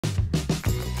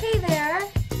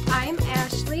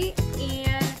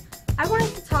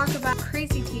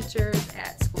crazy teachers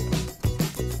at school.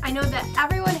 I know that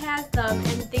everyone has them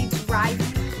and they drive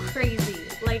you crazy.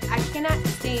 Like, I cannot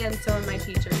stand some of my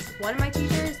teachers. One of my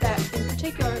teachers that in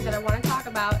particular that I want to talk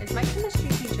about is my chemistry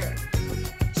teacher.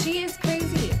 She is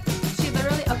crazy. She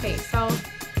literally, okay, so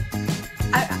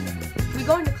we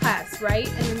go into class, right?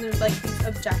 And then there's like these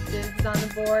objectives on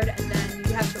the board, and then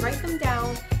you have to write them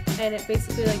down, and it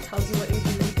basically like tells you what you're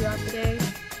doing throughout the day.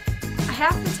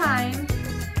 Half the time,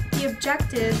 the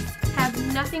objectives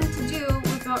have nothing to do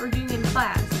with what we're doing in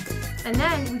class. And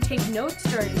then we take notes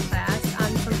during class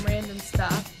on some random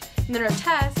stuff. And then our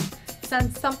test is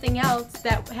on something else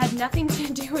that had nothing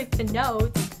to do with the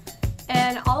notes.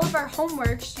 And all of our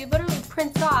homework, she literally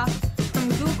prints off from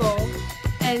Google.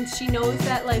 And she knows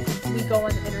that like we go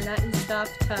on the internet and stuff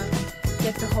to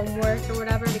get the homework or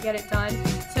whatever to get it done.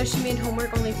 So she made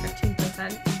homework only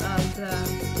 15% of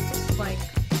the like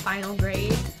final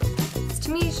grade. To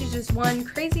me, she's just one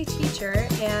crazy teacher,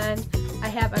 and I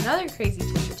have another crazy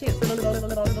teacher too.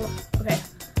 Okay,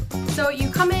 so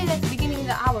you come in at the beginning of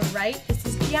the hour, right? This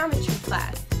is geometry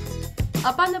class.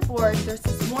 Up on the board, there's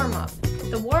this warm-up.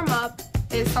 The warm-up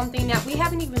is something that we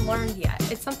haven't even learned yet.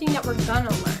 It's something that we're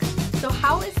gonna learn. So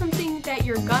how is something that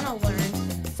you're gonna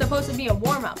learn supposed to be a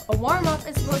warm-up? A warm-up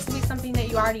is supposed to be something that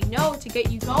you already know to get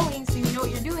you going so you know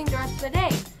what you're doing the rest of the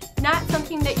day. Not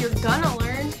something that you're gonna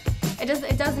learn.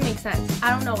 It doesn't make sense. I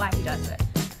don't know why he does it.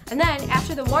 And then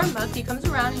after the warm-up, he comes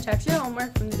around and checks your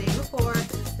homework from the day before,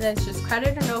 and then it's just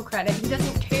credit or no credit. He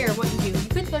doesn't care what you do. You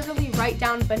could literally write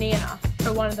down banana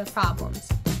for one of the problems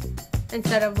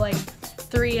instead of like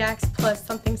 3x plus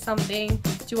something something,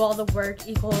 do all the work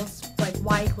equals like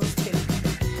y equals 2.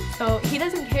 So he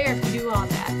doesn't care if you do all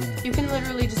that. You can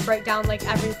literally just write down like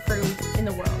every fruit in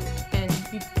the world and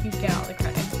you get all the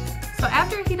credit. So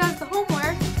after he does the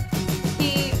homework,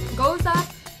 he goes up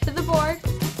to the board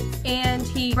and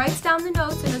he writes down the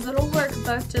notes in his little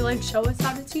workbook to like show us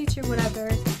how to teach or whatever.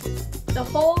 The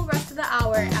whole rest of the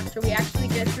hour after we actually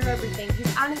get through everything,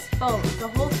 he's on his phone the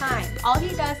whole time. All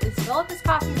he does is fill up his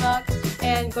coffee mug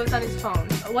and goes on his phone.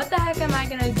 What the heck am I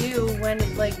gonna do when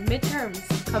like midterms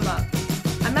come up?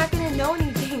 I'm not gonna know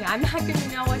anything. I'm not gonna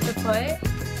know what to put.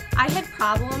 I had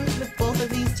problems with both of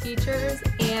these teachers,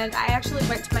 and I actually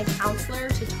went to my counselor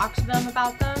to talk to them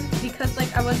about them because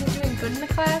like I wasn't doing good in the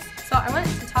class. So I went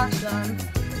to talk to them,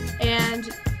 and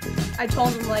I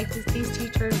told them like these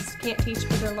teachers can't teach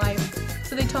for their life.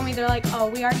 So they told me, they're like, oh,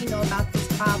 we already know about this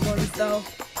problem, so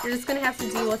you're just gonna have to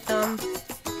deal with them.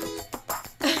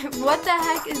 What the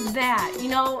heck is that? You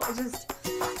know, just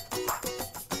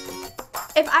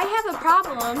if I have a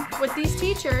problem with these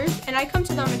teachers and I come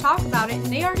to them and talk about it and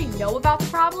they already know about the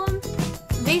problem,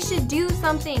 they should do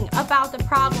something about the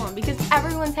problem because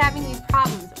everyone's having these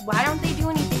problems. Why don't they do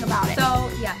anything about it? So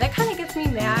yeah, that kind of gets me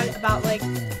mad about like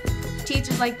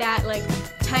teachers like that, like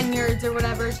tenureds or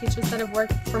whatever, teachers that have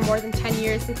worked for more than 10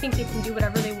 years. They think they can do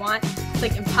whatever they want. It's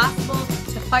like impossible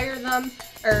to fire them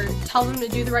or tell them to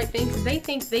do the right thing because they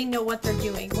think they know what they're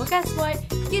doing. Well, guess what?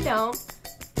 You don't.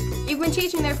 You've been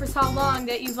teaching there for so long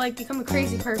that you've like become a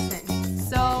crazy person.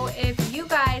 So if you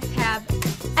guys have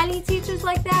any teachers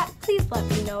like that, please let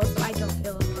me know so I don't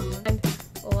feel alone. And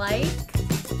like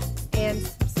and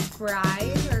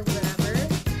subscribe or whatever.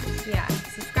 Yeah,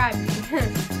 subscribe me.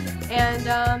 And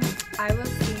I will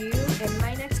see you in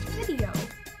my next